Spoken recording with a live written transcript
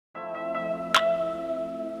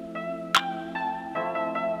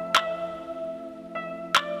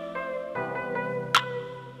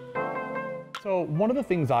So one of the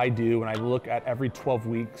things I do when I look at every 12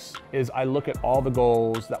 weeks is I look at all the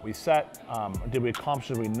goals that we set. Did we accomplish,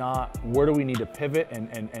 did we not? Where do we need to pivot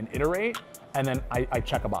and iterate? And then I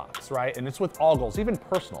check a box, right? And it's with all goals, even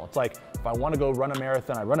personal. It's like, if I want to go run a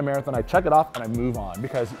marathon, I check it off and I move on,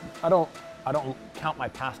 because I don't count my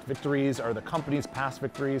past victories or the company's past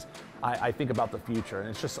victories. I think about the future, and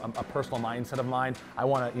it's just a personal mindset of mine. I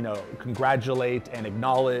want to, congratulate and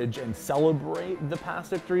acknowledge and celebrate the past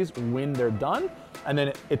victories when they're done, and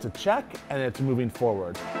then it's a check and it's moving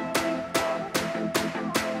forward.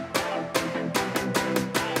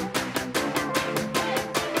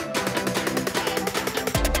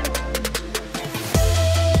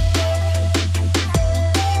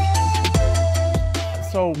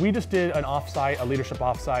 So we just did an offsite, a leadership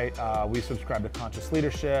offsite. We subscribe to Conscious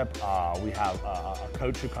Leadership. We have a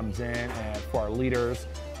coach who comes in, and for our leaders,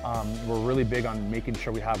 we're really big on making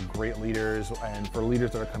sure we have great leaders. And for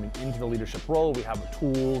leaders that are coming into the leadership role, we have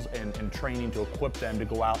tools and training to equip them to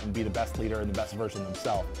go out and be the best leader and the best version of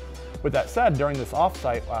themselves. With that said, during this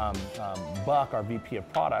offsite, Buck, our VP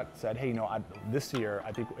of product, said, hey, this year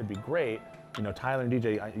I think it'd be great. Tyler and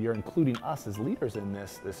DJ, you're including us as leaders in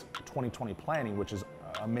this 2020 planning, which is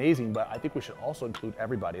amazing, but I think we should also include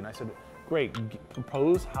everybody. And I said, great,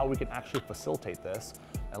 propose how we can actually facilitate this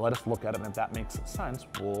and let us look at it, and if that makes sense,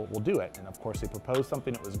 we'll do it. And of course, they proposed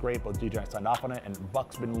something, it was great, both DJ and I signed off on it, and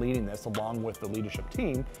Buck's been leading this along with the leadership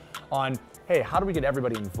team on, hey, how do we get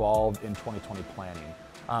everybody involved in 2020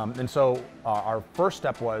 planning? And so our first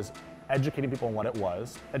step was educating people on what it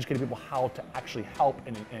was, educating people how to actually help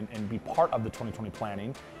and be part of the 2020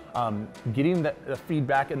 planning, getting the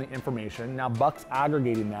feedback and the information. Now Buck's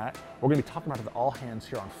aggregating that. We're gonna be talking about it at the all hands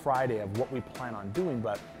here on Friday of what we plan on doing,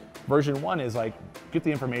 but version one is like, get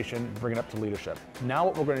the information, bring it up to leadership. Now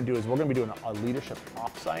what we're gonna do is we're gonna be doing a leadership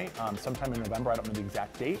offsite sometime in November, I don't know the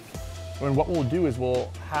exact date. And what we'll do is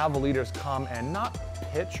we'll have the leaders come and not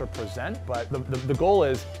pitch or present, but the goal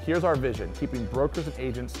is, here's our vision, keeping brokers and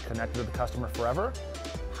agents connected to the customer forever.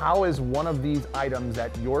 How is one of these items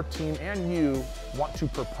that your team and you want to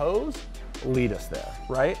propose, lead us there,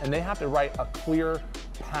 right? And they have to write a clear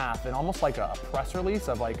path and almost like a press release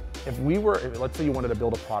of like, let's say you wanted to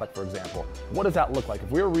build a product, for example, what does that look like?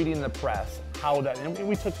 If we were reading the press, and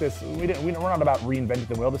we took this, we're not about reinventing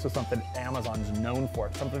the wheel, this is something Amazon's known for.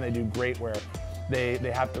 It's something they do great where they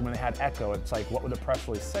have to, when they had Echo, it's like, what would the press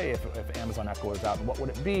release say if Amazon Echo was out, and what would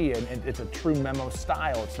it be? And it's a true memo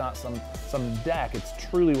style. It's not some deck. It's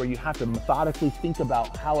truly where you have to methodically think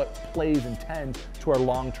about how it plays and tends to our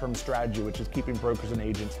long-term strategy, which is keeping brokers and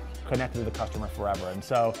agents connected to the customer forever. And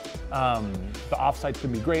so the offsites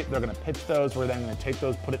can be great. They're going to pitch those. We're then going to take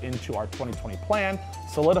those, put it into our 2020 plan,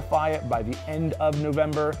 solidify it by the end of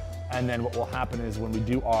November. And then what will happen is when we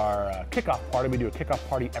do our kickoff party, we do a kickoff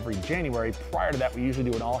party every January. Prior to that, we usually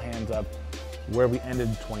do an all hands of where we ended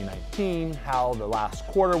 2019, how the last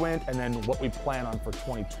quarter went, and then what we plan on for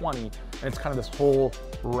 2020. And it's kind of this whole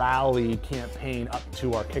rally campaign up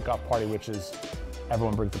to our kickoff party, which is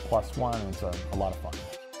everyone brings a +1, and it's a lot of fun.